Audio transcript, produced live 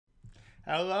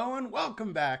Hello and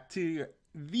welcome back to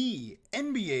the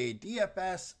NBA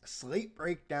DFS Slate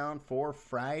Breakdown for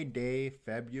Friday,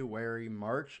 February,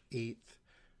 March 8th.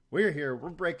 We're here, we're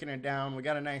breaking it down. We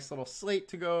got a nice little slate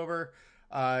to go over.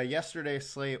 Yesterday's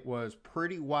slate was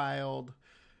pretty wild.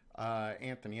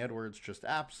 Anthony Edwards just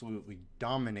absolutely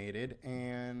dominated,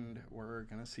 and we're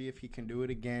going to see if he can do it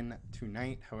again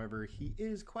tonight. However, he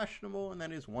is questionable, and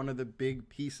that is one of the big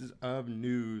pieces of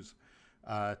news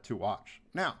to watch.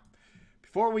 Now,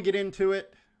 before we get into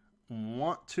it,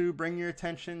 want to bring your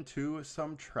attention to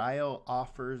some trial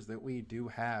offers that we do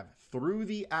have through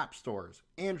the app stores,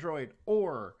 Android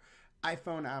or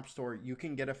iPhone App Store. You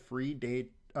can get a free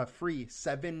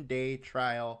 7-day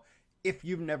trial. If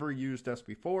you've never used us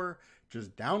before,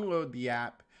 just download the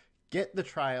app, get the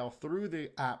trial through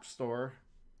the App Store,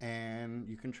 and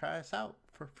you can try us out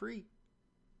for free.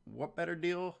 What better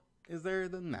deal is there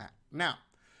than that? Now,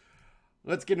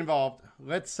 let's get involved.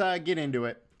 Let's get into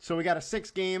it. So we got a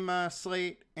 6-game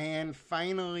slate, and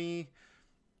finally,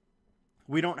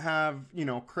 we don't have,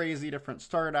 crazy different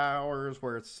start hours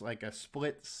where it's like a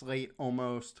split slate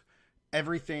almost.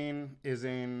 Everything is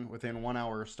within 1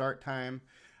 hour start time.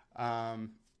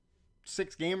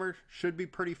 6-gamer should be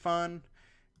pretty fun,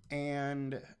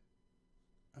 and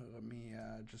let me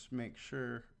just make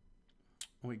sure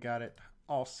we got it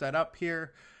all set up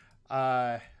here.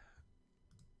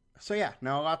 So yeah,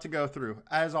 now a lot to go through.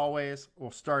 As always, we'll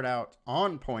start out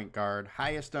on point guard,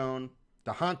 highest owned,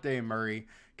 DeJounte Murray.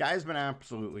 Guy's been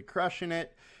absolutely crushing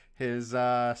it. His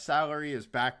salary is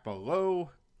back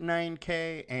below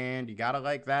 $9K, and you gotta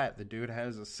like that. The dude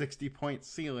has a 60-point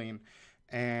ceiling,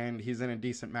 and he's in a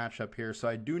decent matchup here, so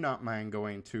I do not mind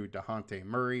going to DeJounte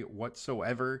Murray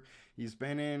whatsoever. He's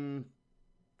been in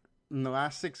the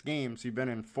last 6 games, he's been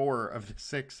in 4 of the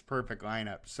 6 perfect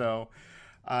lineups, so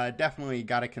definitely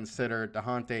got to consider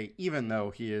DeJounte, even though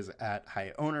he is at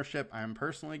high ownership. I'm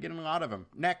personally getting a lot of him.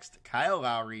 Next, Kyle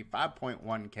Lowry,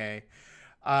 5.1K.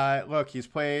 Look, he's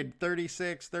played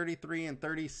 36, 33, and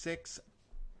 36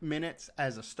 minutes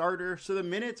as a starter, so the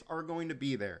minutes are going to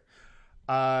be there,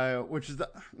 which is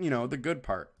the good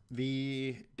part.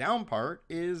 The down part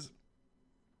is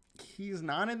he's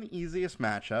not in the easiest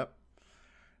matchup,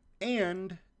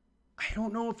 and I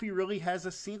don't know if he really has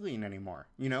a ceiling anymore.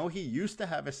 He used to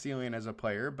have a ceiling as a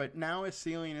player, but now his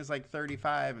ceiling is like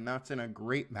 35, and that's in a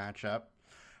great matchup.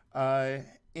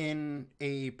 In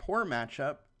a poor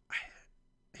matchup,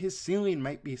 his ceiling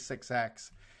might be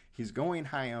 6x. He's going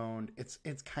high owned.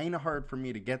 It's kind of hard for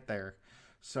me to get there.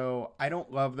 So I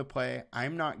don't love the play.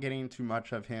 I'm not getting too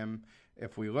much of him.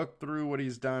 If we look through what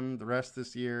he's done the rest of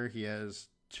this year, he has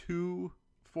 2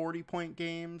 40-point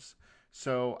games.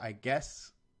 So I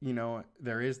guess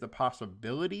there is the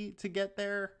possibility to get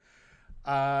there.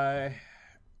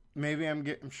 Maybe I'm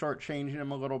shortchanging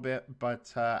him a little bit,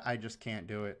 but I just can't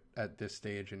do it at this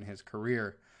stage in his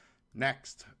career.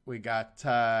 Next, we got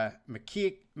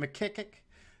McKissick.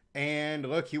 And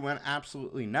look, he went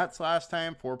absolutely nuts last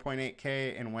time,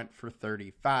 4.8K, and went for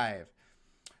 35.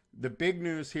 The big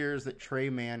news here is that Trey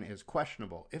Mann is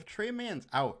questionable. If Trey Mann's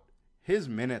out, his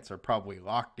minutes are probably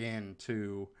locked in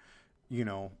to,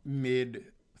 mid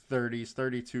 30s,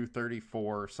 32,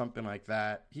 34, something like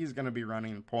that. He's going to be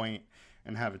running point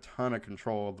and have a ton of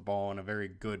control of the ball in a very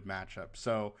good matchup.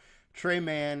 So Trey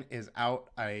Mann is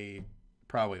out. I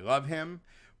probably love him.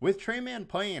 With Trey Mann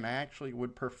playing, I actually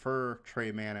would prefer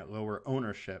Trey Mann at lower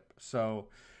ownership. So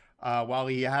while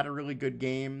he had a really good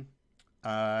game,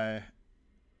 at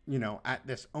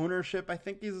this ownership, I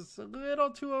think he's a little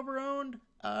too overowned.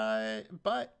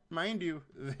 But mind you,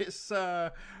 this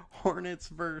Hornets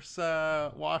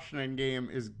versus Washington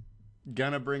game is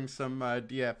gonna bring some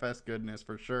DFS goodness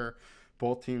for sure.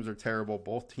 Both teams are terrible.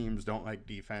 Both teams don't like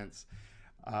defense.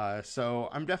 So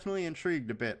I'm definitely intrigued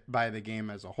a bit by the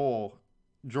game as a whole.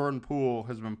 Jordan Poole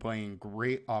has been playing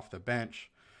great off the bench,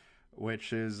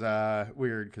 which is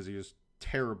weird because he was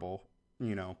terrible,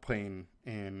 playing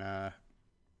in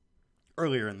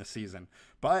earlier in the season.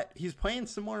 But he's playing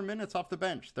some more minutes off the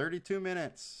bench, 32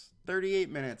 minutes, 38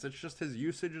 minutes. It's just his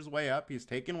usage is way up. He's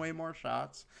taking way more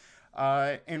shots.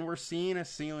 And we're seeing a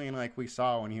ceiling like we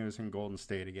saw when he was in Golden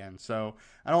State again. So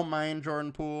I don't mind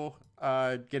Jordan Poole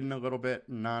getting a little bit,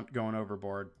 not going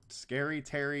overboard. Scary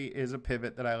Terry is a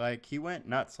pivot that I like. He went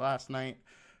nuts last night,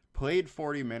 played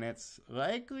 40 minutes,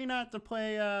 likely not to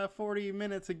play 40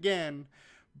 minutes again,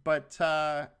 but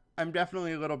I'm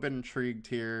definitely a little bit intrigued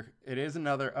here. It is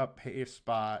another up-pace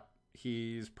spot.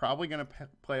 He's probably going to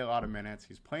play a lot of minutes.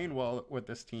 He's playing well with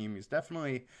this team. He's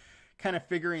definitely kind of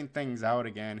figuring things out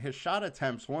again. His shot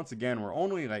attempts, once again, were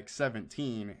only like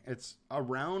 17. It's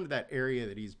around that area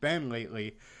that he's been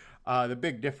lately. The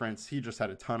big difference, he just had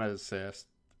a ton of assists,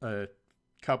 a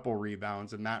couple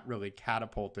rebounds, and that really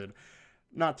catapulted.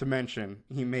 Not to mention,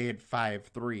 he made 5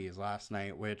 threes last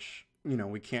night, which,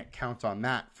 we can't count on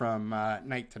that from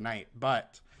night to night.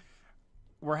 But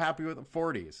we're happy with the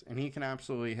 40s, and he can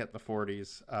absolutely hit the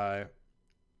 40s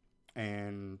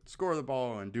and score the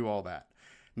ball and do all that.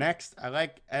 Next, I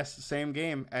like same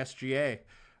game, SGA.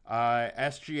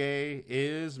 SGA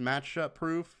is matchup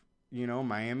proof.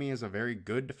 Miami is a very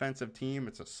good defensive team.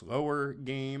 It's a slower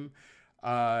game.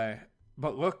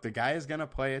 But look, the guy is going to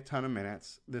play a ton of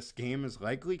minutes. This game is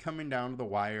likely coming down to the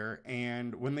wire.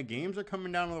 And when the games are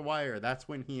coming down to the wire, that's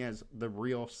when he has the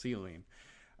real ceiling.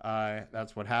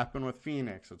 That's what happened with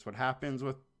Phoenix. That's what happens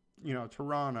with,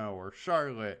 Toronto or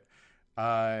Charlotte.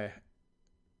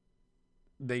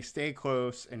 They stay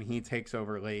close and he takes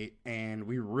over late. And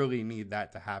we really need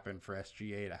that to happen for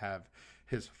SGA to have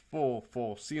his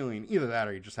full ceiling. Either that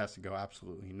or he just has to go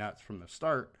absolutely nuts from the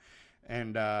start.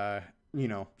 And,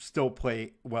 still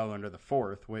play well under the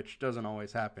fourth, which doesn't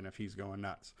always happen if he's going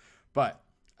nuts. But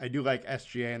I do like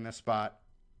SGA in this spot.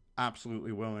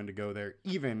 Absolutely willing to go there,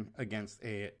 even against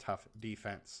a tough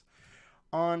defense.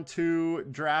 On to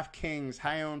DraftKings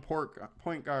high-owned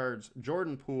point guards,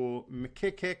 Jordan Poole,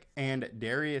 McKissick, and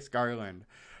Darius Garland.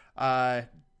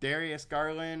 Darius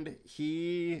Garland,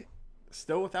 he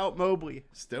still without Mobley,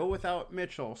 still without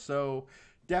Mitchell, so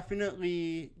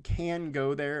definitely can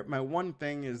go there. My one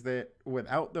thing is that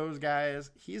without those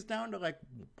guys, he's down to like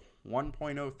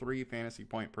 1.03 fantasy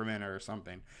point per minute or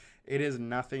something. It is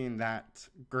nothing that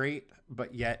great,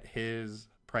 but yet his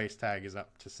price tag is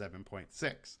up to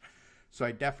 7.6. So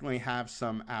I definitely have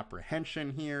some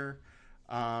apprehension here.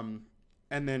 And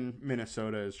then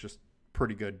Minnesota is just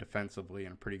pretty good defensively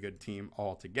and a pretty good team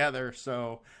altogether.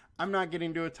 So I'm not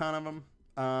getting to a ton of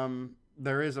them.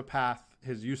 There is a path.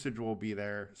 His usage will be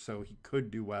there, so he could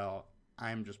do well.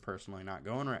 I'm just personally not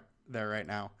going there right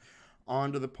now.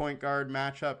 On to the point guard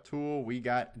matchup tool. We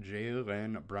got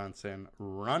Jalen Brunson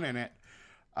running it.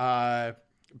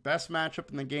 Best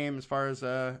matchup in the game as far as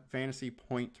fantasy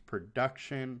point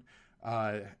production.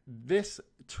 This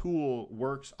tool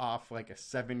works off like a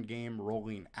 7-game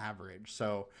rolling average.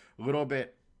 So a little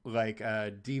bit like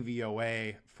a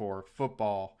DVOA for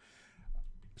football.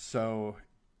 So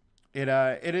it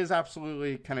is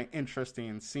absolutely kind of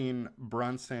interesting seeing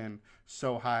Brunson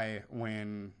so high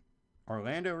when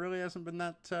Orlando really hasn't been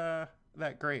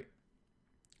that great.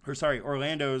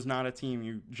 Orlando is not a team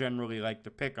you generally like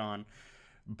to pick on.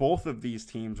 Both of these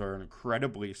teams are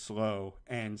incredibly slow,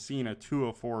 and seeing a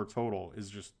 204 total is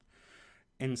just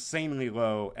insanely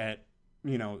low at,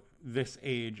 this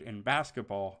age in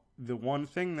basketball. The one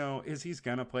thing, though, is he's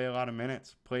going to play a lot of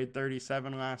minutes. Played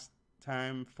 37 last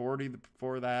time, 40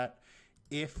 before that.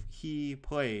 If he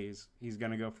plays, he's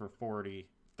going to go for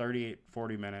 38,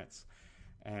 40 minutes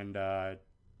and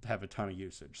have a ton of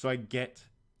usage. So I get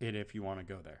it if you want to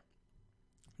go there.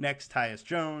 Next, Tyus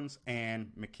Jones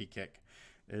and McKissick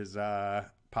is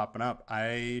popping up.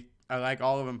 I like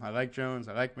all of them. I like Jones.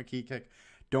 I like McKissick.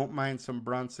 Don't mind some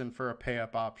Brunson for a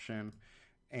pay-up option.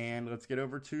 And let's get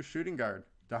over to shooting guard.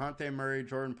 DeJounte Murray,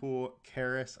 Jordan Poole,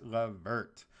 Caris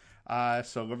LeVert.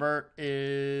 So LeVert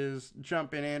is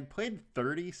jumping in. Played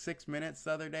 36 minutes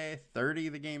the other day. 30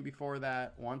 the game before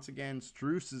that. Once again,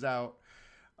 Strus is out.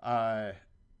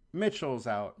 Mitchell's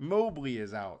out. Mobley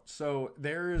is out. So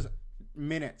there's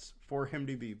minutes for him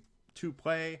to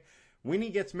play. When he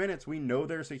gets minutes, we know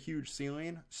there's a huge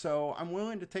ceiling. So I'm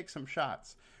willing to take some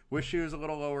shots. Wish he was a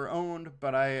little lower owned,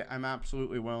 but I'm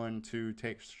absolutely willing to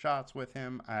take shots with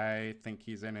him. I think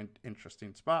he's in an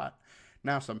interesting spot.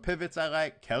 Now some pivots I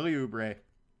like. Kelly Oubre.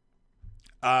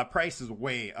 Price is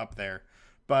way up there,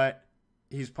 but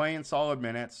he's playing solid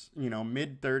minutes,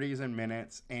 mid-30s in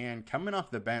minutes, and coming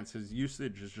off the bench, his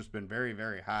usage has just been very,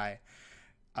 very high.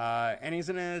 And he's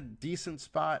in a decent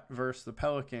spot versus the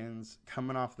Pelicans,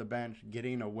 coming off the bench,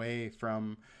 getting away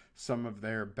from some of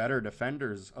their better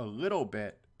defenders a little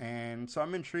bit. And so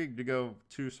I'm intrigued to go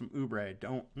to some Oubre.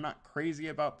 I'm not crazy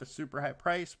about the super high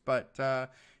price, but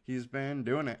he's been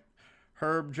doing it.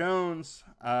 Herb Jones,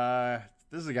 this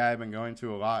is a guy I've been going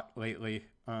to a lot lately.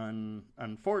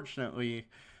 Unfortunately,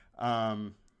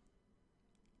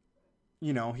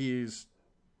 he's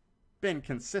been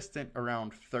consistent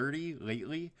around 30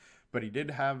 lately, but he did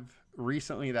have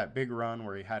recently that big run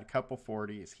where he had a couple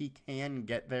 40s. He can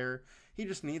get there. He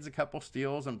just needs a couple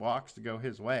steals and blocks to go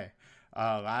his way.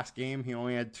 Last game, he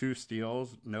only had 2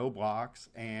 steals, no blocks,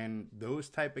 and those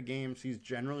type of games, he's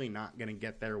generally not going to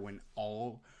get there when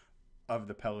all of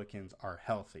the Pelicans are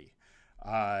healthy.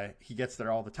 He gets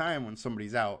there all the time when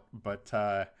somebody's out, but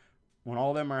when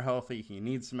all of them are healthy, he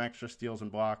needs some extra steals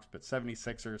and blocks, but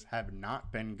 76ers have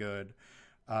not been good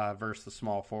versus the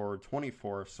small forward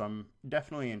 24, so I'm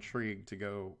definitely intrigued to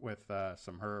go with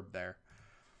some Herb there.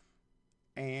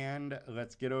 And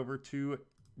let's get over to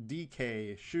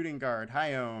DK, shooting guard,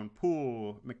 High-Owned,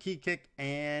 Poole, McKeekick,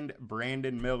 and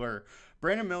Brandon Miller.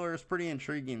 Brandon Miller is pretty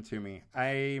intriguing to me.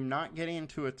 I'm not getting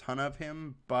into a ton of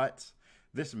him, but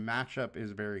this matchup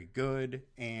is very good,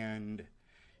 and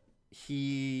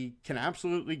he can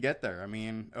absolutely get there. I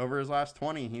mean, over his last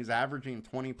 20, he's averaging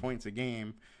 20 points a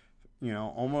game,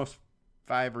 almost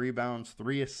 5 rebounds,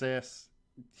 3 assists.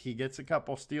 He gets a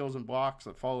couple steals and blocks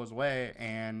that fall his way,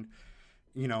 and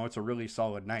it's a really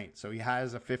solid night. So he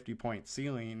has a 50-point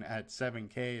ceiling at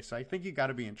 7K. So I think you got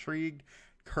to be intrigued.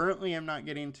 Currently, I'm not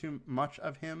getting too much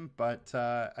of him, but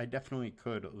I definitely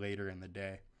could later in the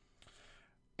day.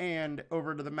 And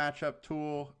over to the matchup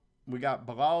tool, we got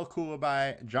Bilal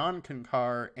Coulibaly, John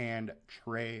Konkar, and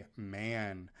Trey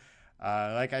Mann.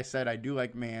 Like I said, I do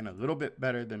like Mann a little bit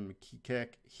better than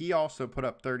McKeekick. He also put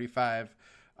up 35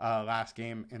 last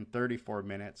game in 34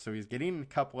 minutes. So he's getting a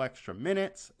couple extra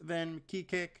minutes than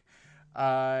McKeekick.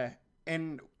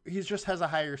 And he just has a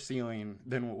higher ceiling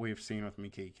than what we've seen with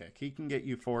McKeekick. He can get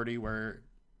you 40 where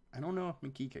I don't know if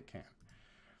McKeekick can.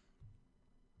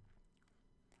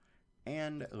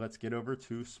 And let's get over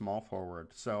to small forward.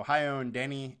 So High-Owned,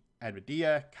 Denny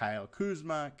Advadia, Kyle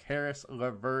Kuzma, Karis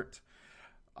LeVert.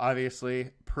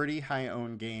 Obviously, pretty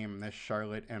high-owned game, this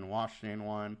Charlotte and Washington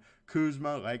one.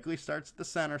 Kuzma likely starts at the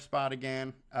center spot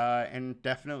again, and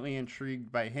definitely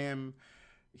intrigued by him.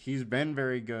 He's been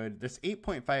very good. This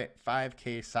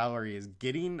 8.5K salary is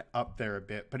getting up there a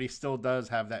bit, but he still does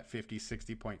have that 50,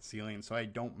 60-point ceiling, so I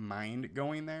don't mind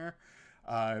going there.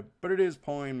 But it is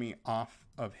pulling me off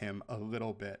of him a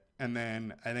little bit. And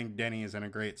then I think Denny is in a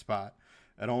great spot.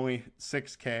 At only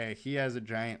 6K, he has a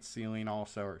giant ceiling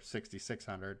also, or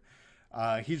 6,600.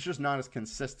 He's just not as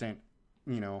consistent,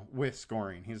 with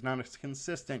scoring. He's not as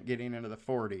consistent getting into the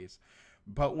 40s.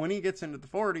 But when he gets into the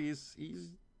 40s,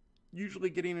 he's usually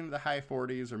getting into the high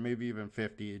 40s or maybe even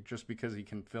 50 just because he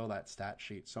can fill that stat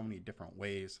sheet so many different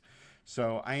ways.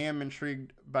 So I am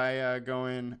intrigued by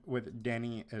going with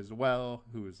Denny as well,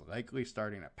 who is likely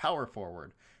starting at power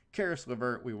forward. Karis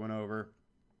LeVert, we went over.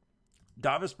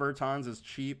 Davis Bertans is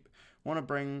cheap. Want to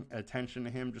bring attention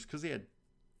to him just because he had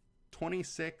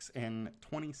 26 and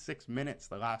 26 minutes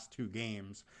the last 2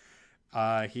 games.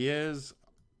 He is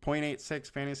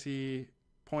 0.86 fantasy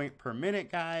point per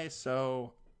minute guy.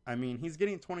 So, I mean, he's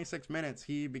getting 26 minutes.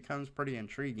 He becomes pretty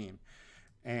intriguing.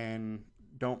 And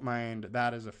don't mind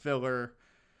that as a filler.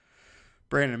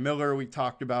 Brandon Miller, we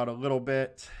talked about a little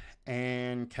bit.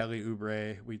 And Kelly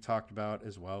Oubre, we talked about,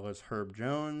 as well as Herb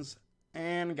Jones.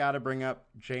 And got to bring up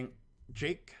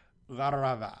Jake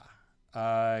LaRava.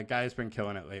 Guy's been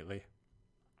killing it lately.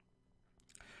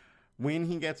 When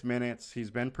he gets minutes, he's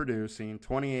been producing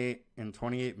 28 in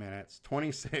 28 minutes,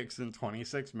 26 in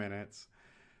 26 minutes,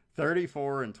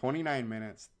 34 in 29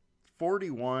 minutes,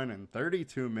 41 and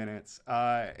 32 minutes.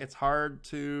 It's hard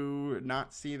to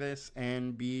not see this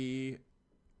and be,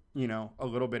 a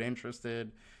little bit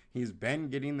interested. He's been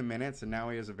getting the minutes, and now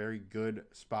he has a very good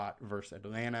spot versus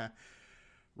Atlanta.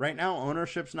 Right now,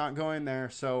 ownership's not going there,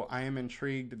 so I am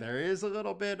intrigued. There is a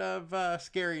little bit of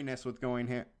scariness with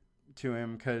going to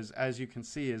him because, as you can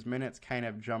see, his minutes kind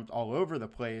of jumped all over the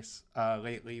place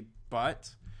lately,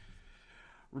 but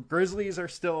Grizzlies are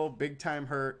still big-time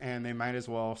hurt, and they might as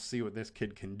well see what this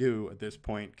kid can do at this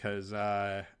point because,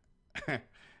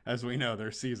 as we know,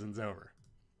 their season's over.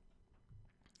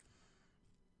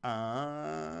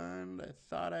 And I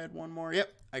thought I had one more.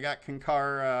 Yep, I got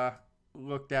Konkar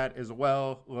looked at as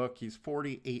well. Look, he's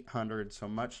 4,800, so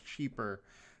much cheaper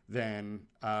than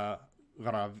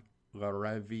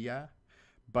LaRavia,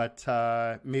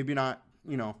 but maybe not,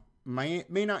 may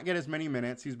not get as many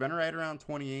minutes. He's been right around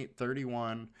 28,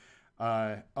 31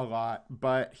 a lot,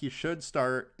 but he should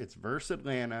start. It's versus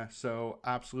Atlanta, so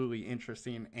absolutely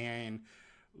interesting. And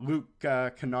Luke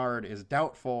Kennard is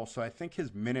doubtful, so I think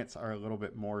his minutes are a little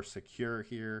bit more secure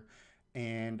here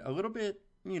and a little bit,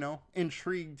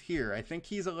 intrigued here. I think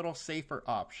he's a little safer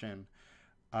option,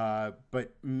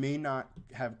 but may not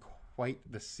have quite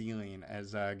the ceiling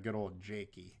as good old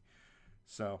Jakey.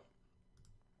 So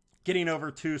getting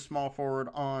over to small forward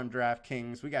on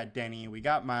DraftKings, we got Denny, we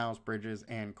got Miles Bridges,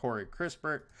 and Corey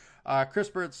Crispert.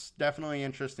 Crispert's definitely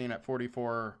interesting at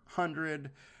 4,400.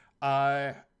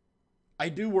 I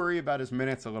do worry about his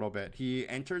minutes a little bit. He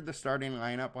entered the starting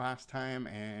lineup last time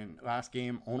and last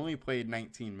game only played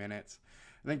 19 minutes.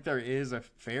 I think there is a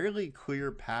fairly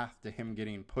clear path to him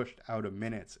getting pushed out of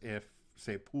minutes if,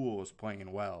 say, Poole is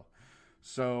playing well.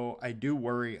 So I do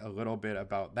worry a little bit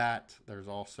about that. There's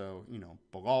also,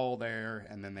 Bilal there,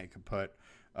 and then they could put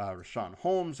Rashawn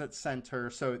Holmes at center.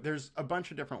 So there's a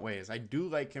bunch of different ways. I do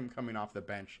like him coming off the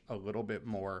bench a little bit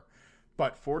more,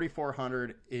 but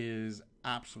 4,400 is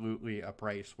absolutely a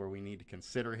price where we need to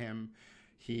consider him.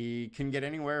 He can get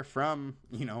anywhere from,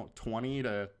 20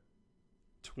 to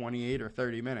 28 or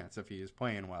 30 minutes if he is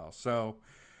playing well. So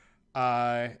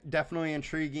definitely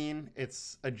intriguing.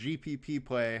 It's a GPP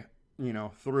play,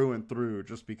 through and through,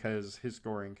 just because his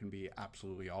scoring can be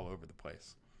absolutely all over the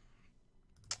place.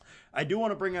 I do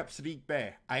want to bring up Saddiq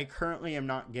Bey. I currently am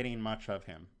not getting much of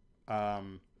him.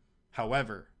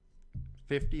 However,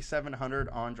 5,700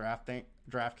 on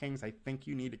DraftKings, I think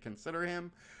you need to consider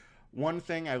him. One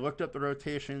thing, I looked up the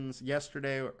rotations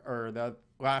yesterday or the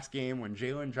last game when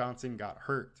Jalen Johnson got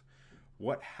hurt.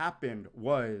 What happened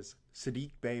was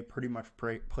Saddiq Bey pretty much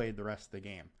played the rest of the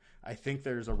game. I think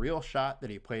there's a real shot that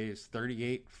he plays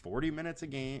 38, 40 minutes a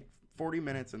game, 40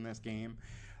 minutes in this game.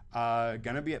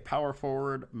 Gonna be at power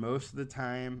forward most of the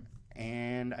time,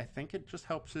 and I think it just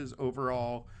helps his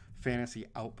overall fantasy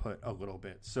output a little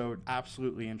bit. So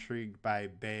absolutely intrigued by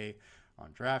Bey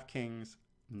on DraftKings.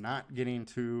 Not getting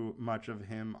too much of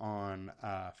him on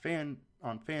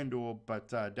FanDuel, but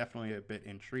definitely a bit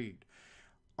intrigued.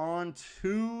 On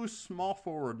to small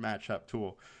forward matchup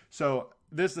tool. So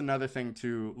this is another thing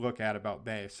to look at about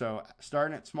Bey. So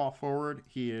starting at small forward,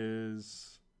 he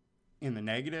is in the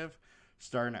negative.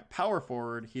 Starting at power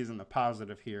forward, he's in the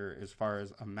positive here as far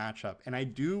as a matchup. And I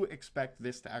do expect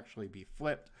this to actually be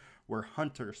flipped, where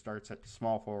Hunter starts at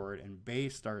small forward and Bey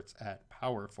starts at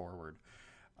power forward.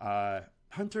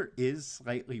 Hunter is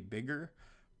slightly bigger,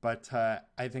 but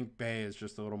I think Bey is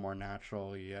just a little more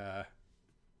natural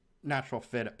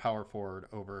fit at power forward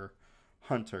over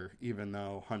Hunter, even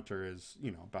though Hunter is,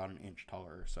 about an inch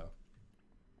taller or so.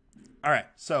 All right,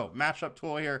 so matchup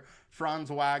tool here. Franz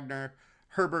Wagner,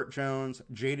 Herbert Jones,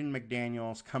 Jaden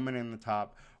McDaniels coming in the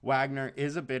top. Wagner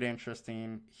is a bit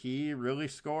interesting. He really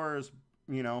scores,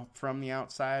 from the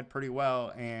outside pretty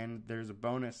well, and there's a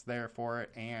bonus there for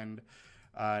it, and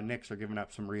Knicks are giving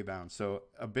up some rebounds. So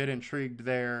a bit intrigued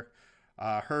there.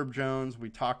 Herb Jones, we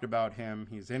talked about him.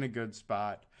 He's in a good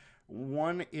spot.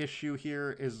 One issue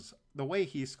here is the way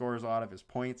he scores a lot of his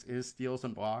points is steals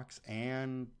and blocks,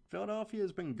 and Philadelphia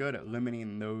has been good at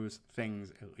limiting those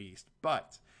things at least.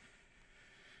 But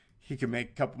he can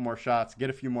make a couple more shots, get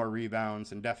a few more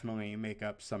rebounds, and definitely make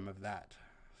up some of that.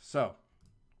 So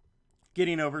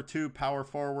getting over to power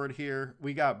forward here,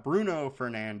 we got Bruno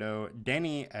Fernando,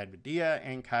 Denny Advidia,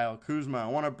 and Kyle Kuzma. I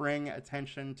want to bring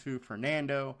attention to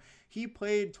Fernando. He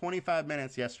played 25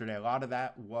 minutes yesterday. A lot of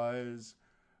that was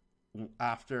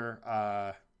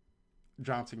after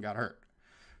Johnson got hurt.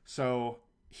 So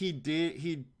he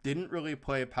didn't really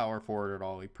play power forward at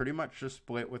all. He pretty much just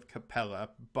split with Capella,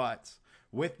 but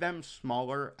with them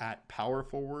smaller at power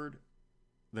forward,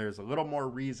 there's a little more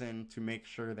reason to make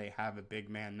sure they have a big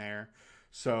man there.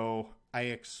 So I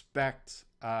expect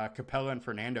Capella and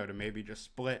Fernando to maybe just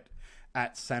split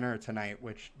at center tonight,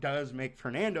 which does make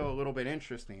Fernando a little bit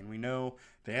interesting. We know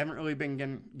they haven't really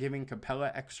been giving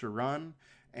Capella extra run,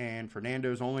 and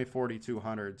Fernando's only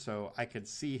 4,200, so I could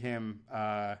see him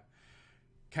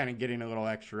kind of getting a little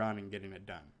extra run and getting it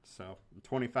done. So in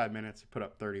 25 minutes, he put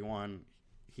up 31.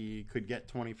 He could get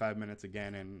 25 minutes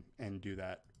again and do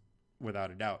that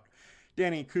without a doubt.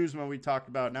 Danny Kuzma we talked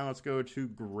about. Now let's go to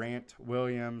Grant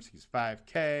Williams. He's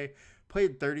 5K.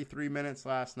 Played 33 minutes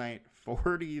last night,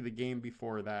 40 the game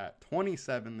before that,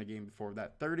 27 the game before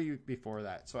that, 30 before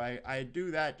that. So I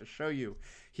do that to show you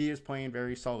he is playing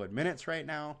very solid minutes right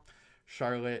now.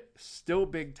 Charlotte still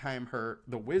big time hurt.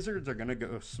 The Wizards are going to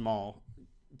go small.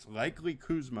 It's likely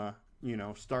Kuzma,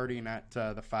 starting at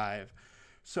the 5.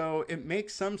 So it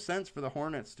makes some sense for the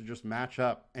Hornets to just match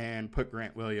up and put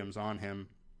Grant Williams on him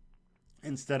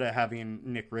instead of having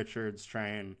Nick Richards try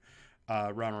and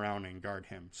run around and guard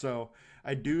him. So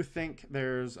I do think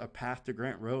there's a path to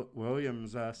Grant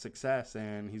Williams' success,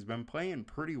 and he's been playing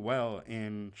pretty well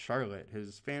in Charlotte.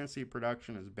 His fantasy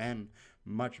production has been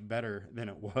much better than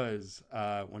it was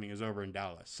when he was over in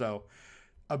Dallas. So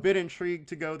a bit intrigued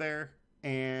to go there,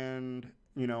 and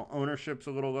ownership's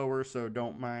a little lower, so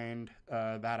don't mind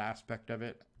that aspect of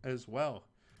it as well.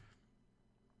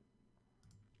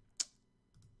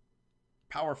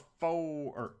 Power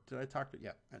forward, or did I talk to?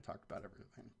 Yeah, I talked about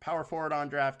everything. Power forward on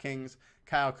DraftKings: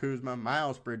 Kyle Kuzma,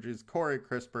 Miles Bridges, Corey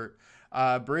Crispert.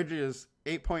 Bridges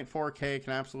 8.4K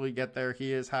can absolutely get there.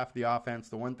 He is half the offense.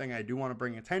 The one thing I do want to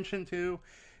bring attention to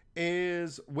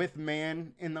is with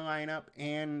Mann in the lineup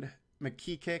and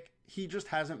McKeekick, he just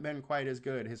hasn't been quite as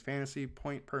good. His fantasy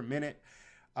point per minute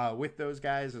with those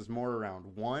guys is more around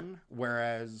 1,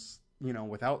 whereas,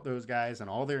 without those guys and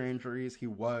all their injuries, he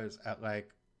was at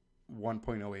like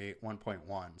 1.08,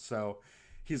 1.1. So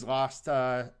he's lost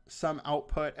some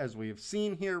output as we've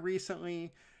seen here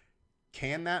recently.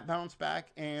 Can that bounce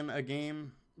back in a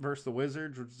game versus the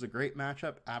Wizards, which is a great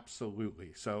matchup?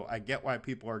 Absolutely. So I get why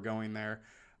people are going there.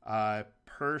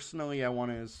 Personally, I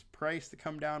want his price to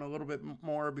come down a little bit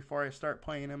more before I start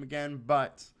playing him again,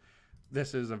 but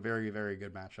this is a very, very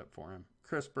good matchup for him.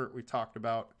 Chris Burt, we talked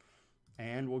about,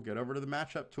 and we'll get over to the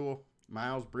matchup tool.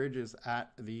 Miles Bridges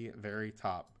at the very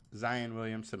top. Zion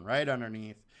Williamson right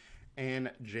underneath,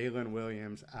 and Jalen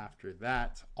Williams after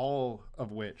that, all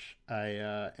of which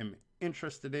I am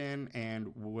interested in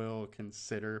and will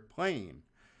consider playing.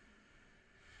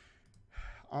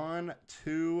 On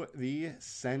to the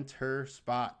center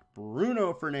spot.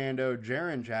 Bruno Fernando,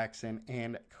 Jaren Jackson,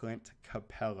 and Clint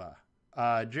Capella.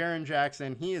 Jaren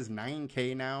Jackson, he is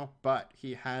 9K now, but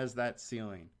he has that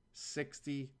ceiling.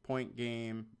 60-point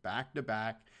game,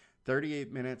 back-to-back,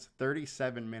 38 minutes,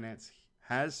 37 minutes.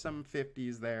 Has some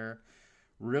 50s there.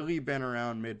 Really been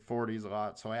around mid-40s a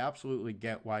lot, so I absolutely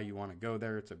get why you want to go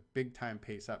there. It's a big-time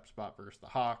pace-up spot versus the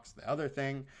Hawks. The other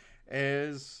thing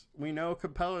is we know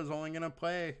Capella is only going to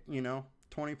play,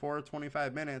 24,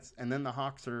 25 minutes, and then the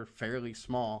Hawks are fairly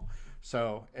small.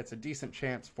 So it's a decent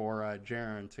chance for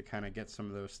Jaren to kind of get some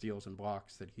of those steals and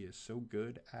blocks that he is so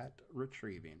good at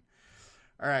retrieving.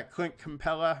 All right, Clint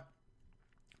Capella,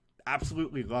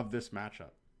 absolutely love this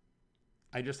matchup.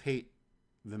 I just hate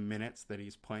the minutes that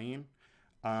he's playing.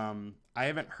 I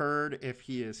haven't heard if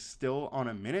he is still on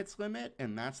a minutes limit,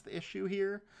 and that's the issue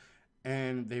here.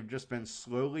 And they've just been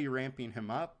slowly ramping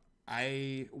him up.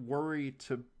 I worry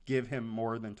to give him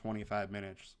more than 25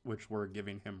 minutes, which we're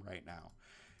giving him right now.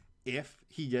 If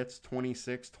he gets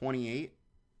 26, 28,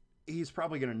 he's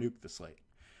probably going to nuke the slate.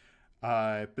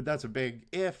 But that's a big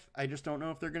if. I just don't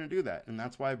know if they're going to do that. And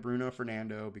that's why Bruno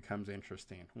Fernando becomes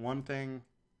interesting. One thing,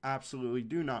 absolutely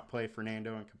do not play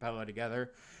Fernando and Capella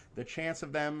together. The chance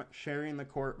of them sharing the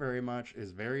court very much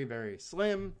is very, very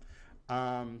slim.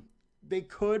 They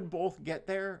could both get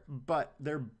there, but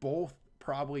they're both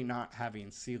probably not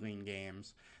having ceiling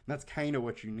games. And that's kind of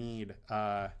what you need,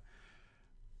 out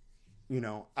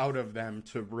of them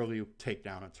to really take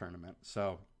down a tournament.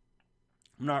 So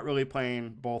I'm not really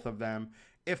playing both of them.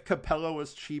 If Capella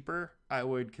was cheaper, I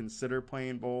would consider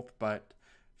playing both, but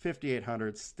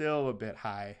 5,800 still a bit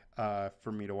high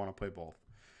for me to want to play both.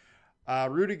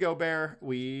 Rudy Gobert,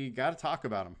 we got to talk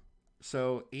about him.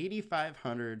 So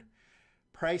 8,500,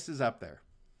 price is up there.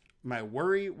 My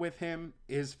worry with him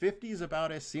is 50 is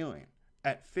about his ceiling.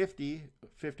 At 50,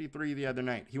 53 the other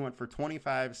night, he went for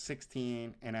 25,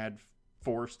 16, and had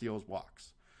 4 steals,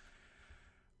 blocks.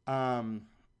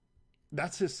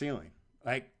 That's his ceiling.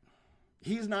 Like,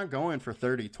 he's not going for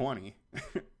 30, 20.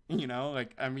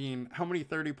 How many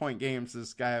 30-point games does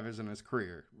this guy have in his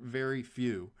career? Very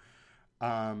few.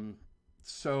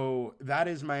 So that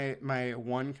is my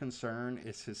one concern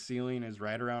is his ceiling is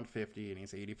right around 50 and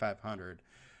he's 8,500.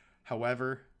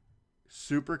 However,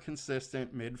 super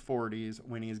consistent mid-40s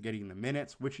when he's getting the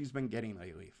minutes, which he's been getting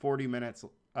lately. 40 minutes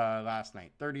last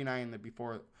night, 39 the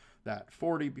before that,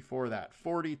 40 before that,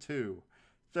 42,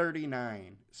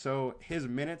 39. So his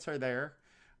minutes are there.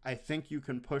 I think you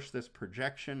can push this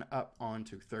projection up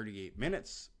onto 38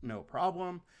 minutes, no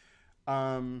problem.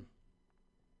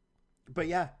 But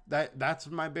yeah, that's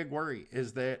my big worry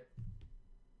is that,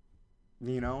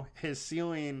 his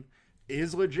ceiling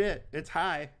is legit. It's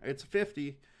high. It's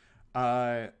 50.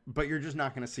 But you're just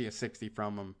not going to see a 60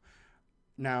 from him.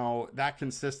 Now, that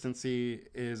consistency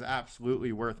is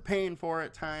absolutely worth paying for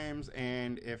at times.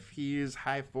 And if he's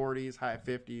high 40s, high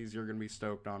 50s, you're going to be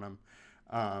stoked on him.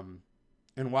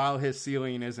 And while his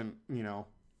ceiling isn't,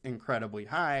 incredibly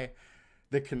high,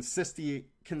 the consistency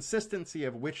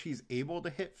of which he's able to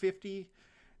hit 50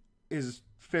 is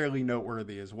fairly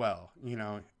noteworthy as well.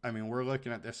 We're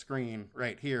looking at this screen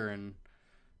right here and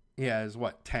he has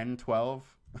 10,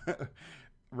 12,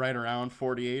 right around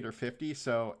 48 or 50.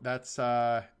 So that's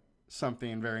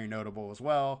something very notable as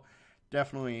well.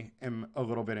 Definitely am a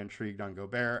little bit intrigued on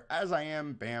Gobert, as I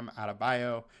am Bam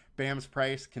Adebayo. Bam's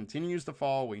price continues to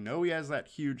fall. We know he has that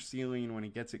huge ceiling when he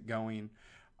gets it going.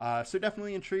 So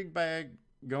definitely intrigued by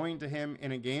going to him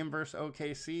in a game versus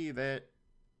OKC that,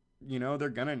 they're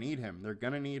going to need him. They're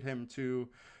going to need him to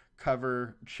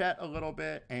cover Chet a little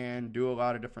bit and do a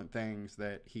lot of different things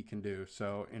that he can do.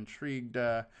 So intrigued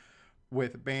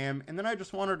with Bam. And then I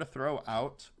just wanted to throw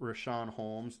out Richaun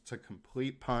Holmes to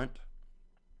complete punt.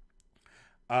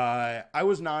 I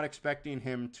was not expecting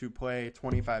him to play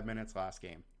 25 minutes last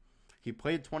game. He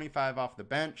played 25 off the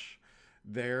bench.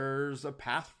 there's a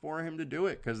path for him to do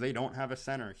it because they don't have a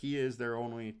center. He is their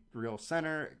only real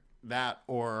center, that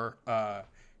or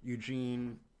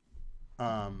Eugene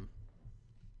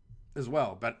as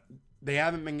well. But they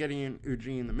haven't been getting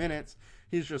Eugene the minutes.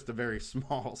 He's just a very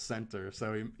small center,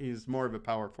 so he's more of a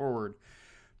power forward.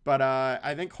 But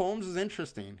I think Holmes is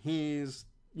interesting. He's,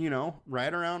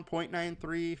 right around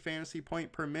 0.93 fantasy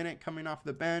point per minute coming off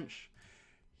the bench.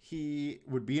 He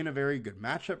would be in a very good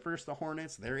matchup versus the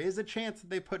Hornets. There is a chance that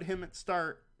they put him at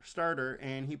starter,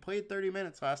 and he played 30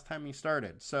 minutes last time he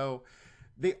started. So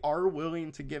they are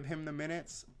willing to give him the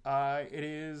minutes. It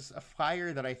is a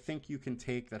flyer that I think you can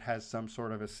take that has some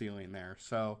sort of a ceiling there.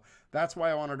 So that's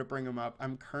why I wanted to bring him up.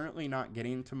 I'm currently not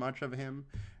getting too much of him.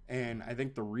 And I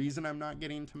think the reason I'm not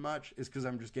getting too much is because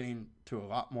I'm just getting to a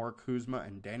lot more Kuzma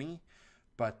and Denny.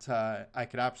 But I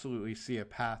could absolutely see a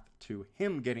path to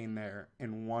him getting there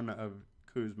and one of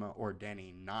Kuzma or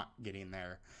Denny not getting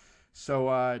there.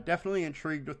 So definitely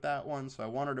intrigued with that one. So I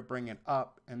wanted to bring it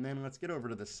up. And then let's get over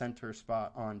to the center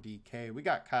spot on DK. We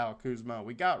got Kyle Kuzma.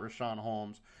 We got Rashawn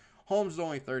Holmes. Holmes is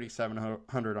only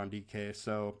 3,700 on DK.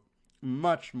 So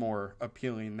much more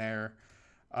appealing there.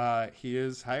 He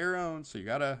is higher owned, so you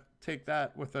got to take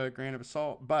that with a grain of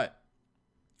salt. But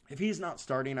if he's not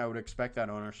starting, I would expect that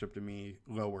ownership to be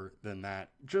lower than that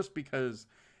just because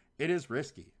it is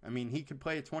risky. I mean, he could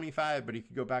play 25, but he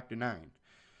could go back to 9.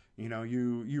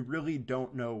 You really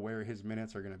don't know where his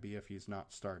minutes are going to be if he's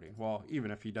not starting. Well,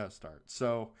 even if he does start.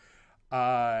 So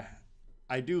I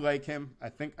do like him. I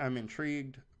think I'm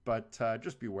intrigued, but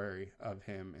just be wary of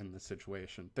him in the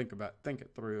situation. Think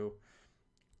it through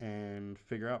and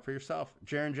figure out for yourself.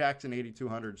 Jaren Jackson,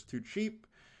 8,200 is too cheap.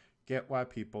 Get why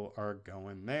people are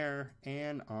going there.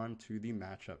 And on to the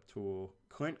matchup tool.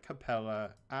 Clint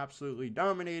Capella absolutely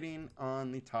dominating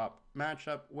on the top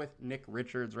matchup with Nick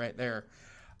Richards right there.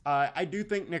 I do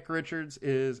think Nick Richards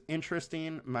is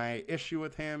interesting. My issue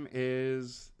with him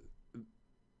is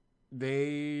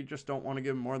they just don't want to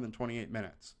give him more than 28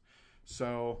 minutes.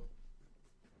 So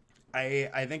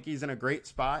I think he's in a great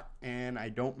spot, and I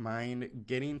don't mind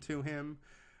getting to him.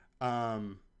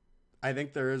 I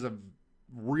think there is a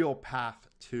real path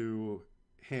to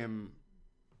him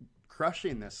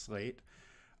crushing this slate,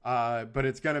 but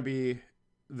it's going to be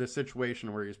the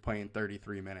situation where he's playing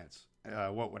 33 minutes.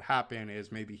 What would happen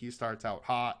is maybe he starts out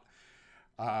hot.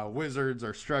 Wizards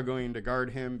are struggling to guard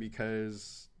him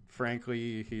because,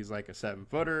 frankly, he's like a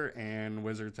 7-footer, and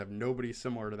Wizards have nobody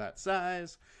similar to that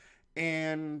size.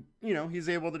 And, he's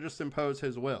able to just impose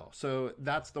his will. So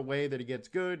that's the way that he gets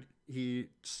good. He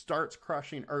starts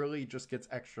crushing early, just gets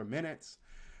extra minutes.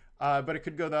 But it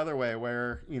could go the other way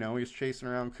where, he's chasing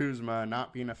around Kuzma,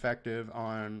 not being effective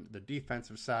on the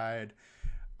defensive side.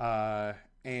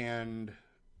 And,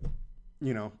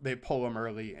 they pull him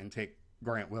early and take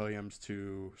Grant Williams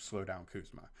to slow down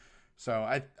Kuzma. So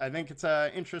I think it's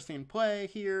an interesting play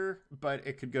here, but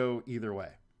it could go either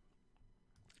way.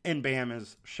 And Bam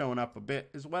is showing up a bit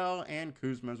as well, and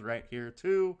Kuzma's right here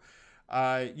too.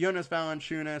 Jonas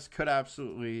Valanciunas could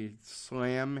absolutely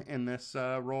slam in this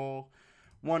role.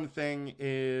 One thing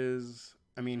is,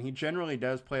 he generally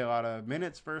does play a lot of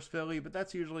minutes versus Philly, but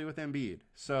that's usually with Embiid.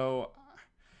 So,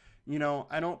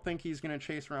 I don't think he's going to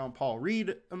chase around Paul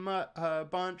Reed a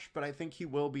bunch, but I think he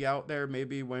will be out there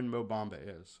maybe when Mo Bamba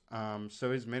is.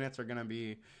 So his minutes are going to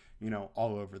be,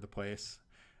 all over the place.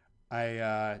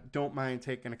 I don't mind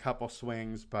taking a couple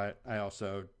swings, but I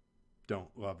also don't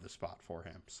love the spot for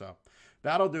him. So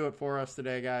that'll do it for us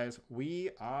today, guys. We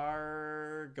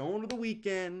are going to the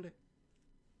weekend.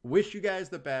 Wish you guys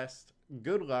the best.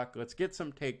 Good luck. Let's get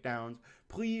some takedowns.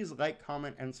 Please like,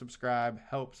 comment, and subscribe.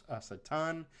 Helps us a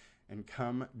ton. And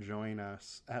come join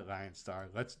us at Lion Star.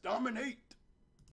 Let's dominate.